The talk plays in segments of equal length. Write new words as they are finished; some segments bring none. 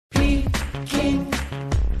King,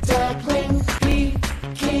 duckling,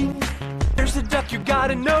 King. There's a duck you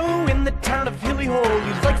gotta know in the town of Hilly Hole.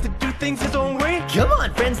 He likes to do things his own way. Come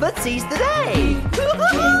on, friends, let's seize the day.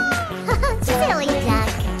 Silly duck.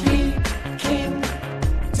 King,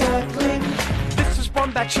 duckling. This is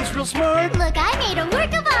Wombat, she's real smart. Look, I made a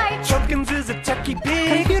work of art. Chumpkins is a techie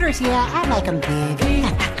pig. Computers, yeah, I like them big.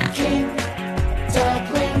 King,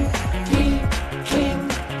 duckling, King,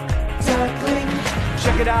 duckling.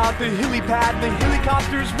 Check it out, the hilly pad, the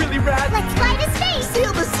helicopter's really rad. Let's fly to space.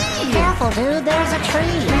 Sail the sea. Careful, dude, there's a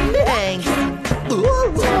tree. Thanks.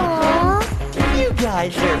 Ooh, Aww. you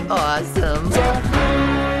guys are awesome.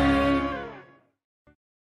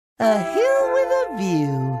 A hill with a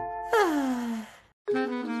view.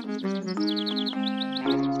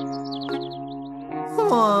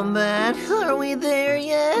 Wombat, are we there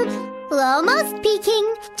yet? Well, almost,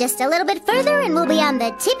 Pking. Just a little bit further and we'll be on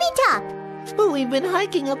the tippy top. But we've been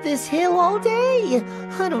hiking up this hill all day.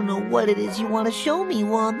 I don't know what it is you want to show me,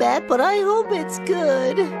 Wombat, but I hope it's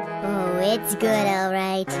good. Oh, it's good, all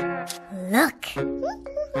right. Look.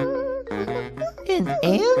 An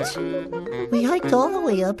ant? We hiked all the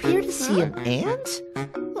way up here to see an ant?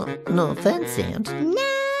 Oh, no offense, ant. None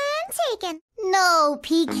taken. No,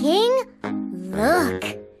 Pking. Look.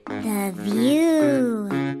 The view.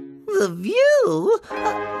 The view?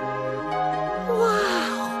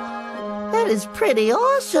 Wow! That is pretty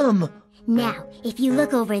awesome! Now, if you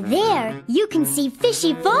look over there, you can see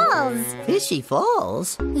Fishy Falls. Fishy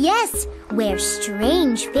Falls? Yes, where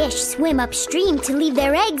strange fish swim upstream to leave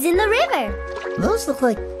their eggs in the river. Those look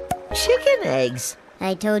like chicken eggs.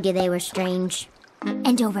 I told you they were strange.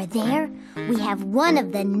 And over there, we have one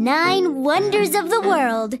of the 9 wonders of the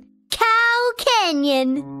world, Cow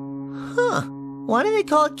Canyon. Huh. Why do they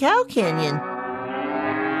call it Cow Canyon?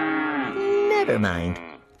 Never mind.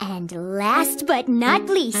 And last but not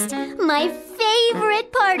least, my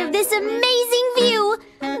favorite part of this amazing view,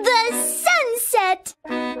 the sunset.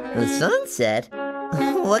 The sunset?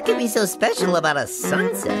 What could be so special about a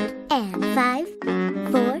sunset? And 5,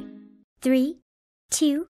 4, 3,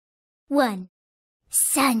 2, 1.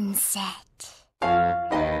 Sunset.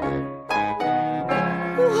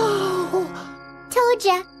 Whoa! Told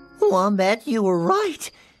ya. Wombat, you were right.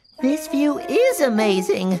 This view is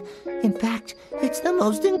amazing. In fact, it's the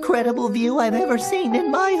most incredible view I've ever seen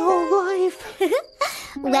in my whole life.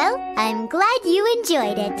 Well, I'm glad you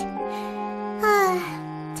enjoyed it.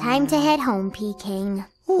 Time to head home, Pking.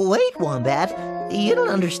 Wait, Wombat. You don't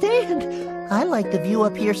understand. I like the view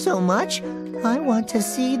up here so much. I want to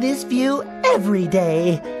see this view every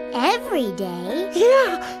day. Every day?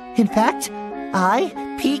 Yeah. In fact, I,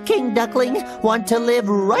 Pking Duckling, want to live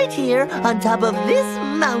right here on top of this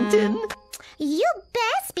mountain. You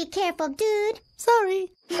best be careful, dude.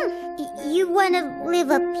 Sorry. You want to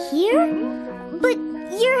live up here? But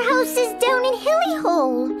your house is down in Hilly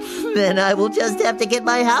Hole. Then I will just have to get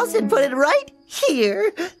my house and put it right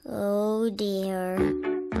here. Oh, dear.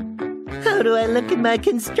 How do I look in my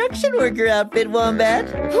construction worker outfit,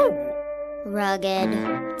 Wombat? Rugged.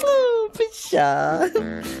 Oh, pshaw.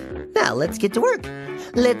 Now, let's get to work.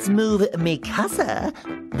 Let's move mi casa,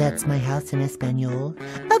 that's my house in Espanol,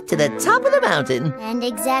 up to the top of the mountain. And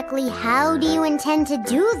exactly how do you intend to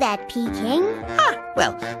do that, Pking?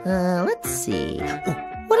 Well, let's see. Oh,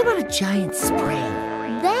 what about a giant spring?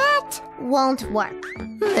 That won't work.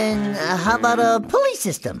 Then how about a pulley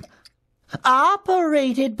system?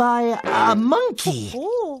 Operated by a monkey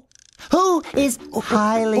who is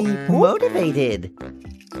highly motivated.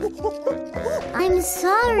 I'm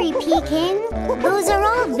sorry, Pking. Those are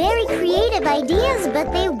all very creative ideas,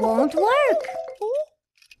 but they won't work.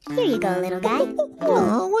 Here you go, little guy.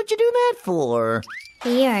 Oh, what'd you do that for?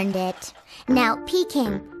 He earned it. Now,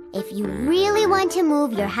 Pking, if you really want to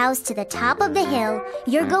move your house to the top of the hill,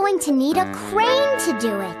 you're going to need a crane to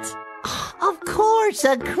do it. Of course,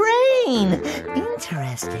 a crane!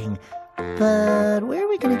 Interesting. But where are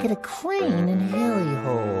we going to get a crane in Hilly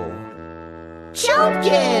Hole?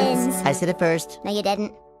 Chumpkins! I said it first. No, you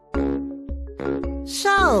didn't.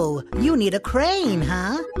 So, you need a crane,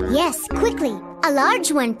 huh? Yes, quickly. A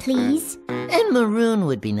large one, please. And maroon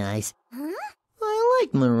would be nice. Huh? I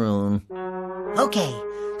like maroon. Okay,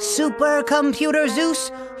 Supercomputer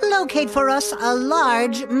Zeus, locate for us a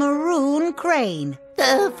large maroon crane.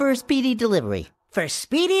 For speedy delivery. For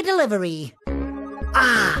speedy delivery.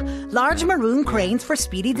 Large maroon cranes for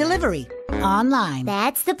speedy delivery. Online.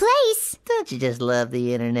 That's the place. Don't you just love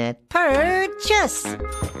the internet? Purchase.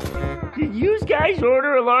 Did you guys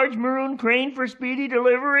order a large maroon crane for speedy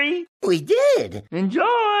delivery? We did.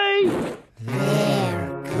 Enjoy!